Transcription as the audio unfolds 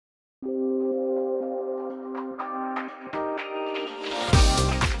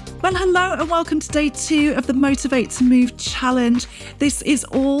Well, hello and welcome to day 2 of the Motivate to Move Challenge. This is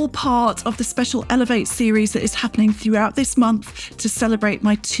all part of the special Elevate series that is happening throughout this month to celebrate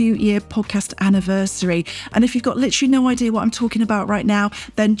my 2-year podcast anniversary. And if you've got literally no idea what I'm talking about right now,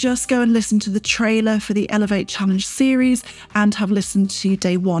 then just go and listen to the trailer for the Elevate Challenge series and have listened to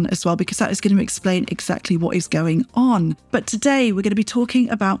day 1 as well, because that is going to explain exactly what is going on. But today we're going to be talking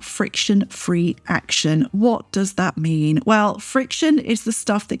about friction-free action. What does that mean? Well, friction is the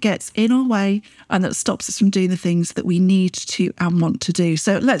stuff that gets in our way and that stops us from doing the things that we need to and want to do.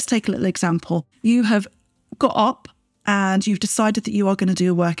 So let's take a little example. You have got up and you've decided that you are going to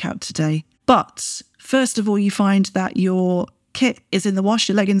do a workout today. But first of all, you find that your kit is in the wash,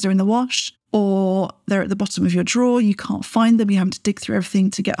 your leggings are in the wash, or they're at the bottom of your drawer. You can't find them. You have to dig through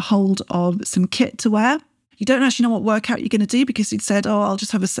everything to get hold of some kit to wear. You don't actually know what workout you're going to do because you'd said, I'll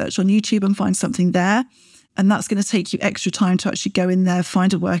just have a search on YouTube and find something there. And that's going to take you extra time to actually go in there,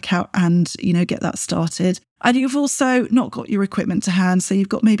 find a workout and, get that started. And you've also not got your equipment to hand. So you've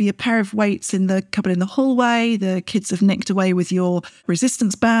got maybe a pair of weights in the cupboard in the hallway. The kids have nicked away with your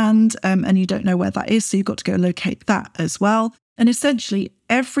resistance band and you don't know where that is. So you've got to go locate that as well. And essentially,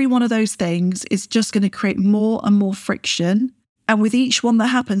 every one of those things is just going to create more and more friction. And with each one that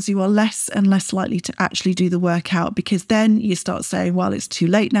happens, you are less and less likely to actually do the workout, because then you start saying, well, it's too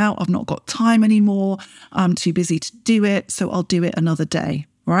late now. I've not got time anymore. I'm too busy to do it. So I'll do it another day,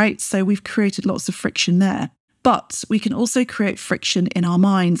 right? So we've created lots of friction there. But we can also create friction in our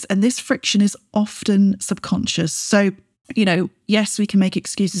minds. And this friction is often subconscious. So, yes, we can make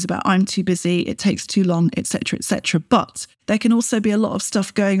excuses about I'm too busy, it takes too long, etc., etc. But there can also be a lot of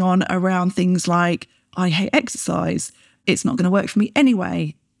stuff going on around things like, I hate exercise. It's not going to work for me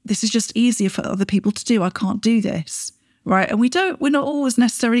anyway. This is just easier for other people to do. I can't do this, right? And we're not always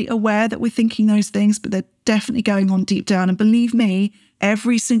necessarily aware that we're thinking those things, but they're definitely going on deep down. And believe me,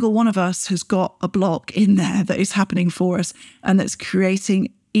 every single one of us has got a block in there that is happening for us and that's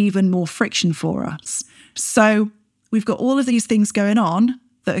creating even more friction for us. So we've got all of these things going on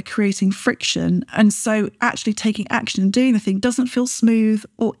that are creating friction. And so actually taking action and doing the thing doesn't feel smooth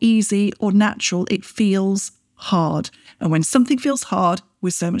or easy or natural. It feels hard. And when something feels hard,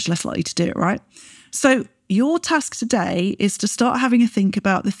 we're so much less likely to do it, right? So your task today is to start having a think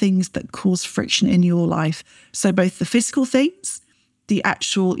about the things that cause friction in your life. So both the physical things, the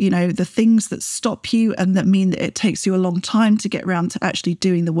actual, the things that stop you and that mean that it takes you a long time to get around to actually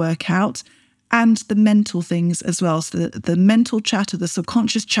doing the workout, and the mental things as well. So the mental chatter, the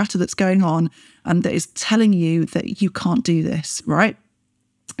subconscious chatter that's going on and that is telling you that you can't do this, right?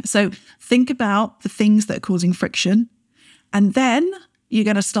 So think about the things that are causing friction, and then you're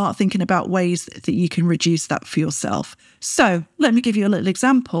going to start thinking about ways that you can reduce that for yourself. So let me give you a little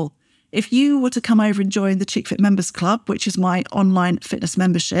example. If you were to come over and join the ChickFit Members Club, which is my online fitness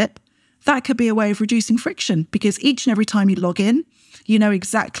membership, that could be a way of reducing friction, because each and every time you log in, you know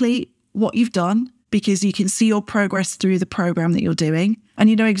exactly what you've done, because you can see your progress through the program that you're doing, and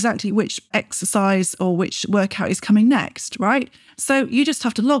you know exactly which exercise or which workout is coming next, right? So you just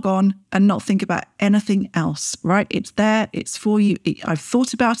have to log on and not think about anything else, right? It's there, it's for you. I've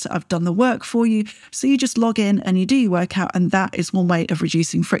thought about it, I've done the work for you. So you just log in and you do your workout, and that is one way of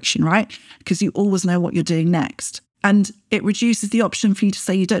reducing friction, right? Because you always know what you're doing next. And it reduces the option for you to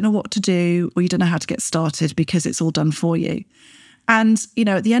say you don't know what to do or you don't know how to get started, because it's all done for you. And,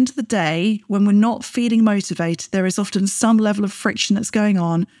 at the end of the day, when we're not feeling motivated, there is often some level of friction that's going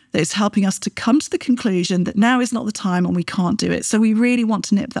on that is helping us to come to the conclusion that now is not the time and we can't do it. So we really want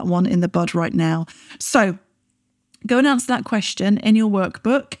to nip that one in the bud right now. So go and answer that question in your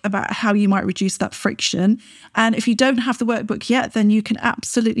workbook about how you might reduce that friction. And if you don't have the workbook yet, then you can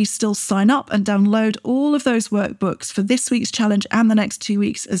absolutely still sign up and download all of those workbooks for this week's challenge and the next 2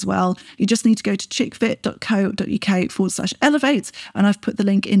 weeks as well. You just need to go to chickfit.co.uk/elevate. And I've put the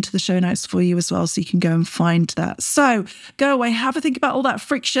link into the show notes for you as well, so you can go and find that. So go away, have a think about all that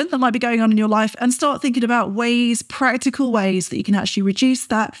friction that might be going on in your life, and start thinking about practical ways that you can actually reduce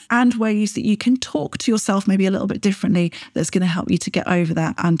that, and ways that you can talk to yourself maybe a little bit differently that's going to help you to get over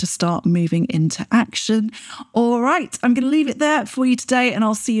that and to start moving into action. All right, I'm going to leave it there for you today, and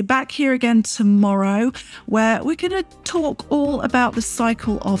I'll see you back here again tomorrow, where we're going to talk all about the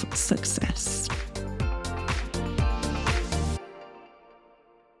cycle of success.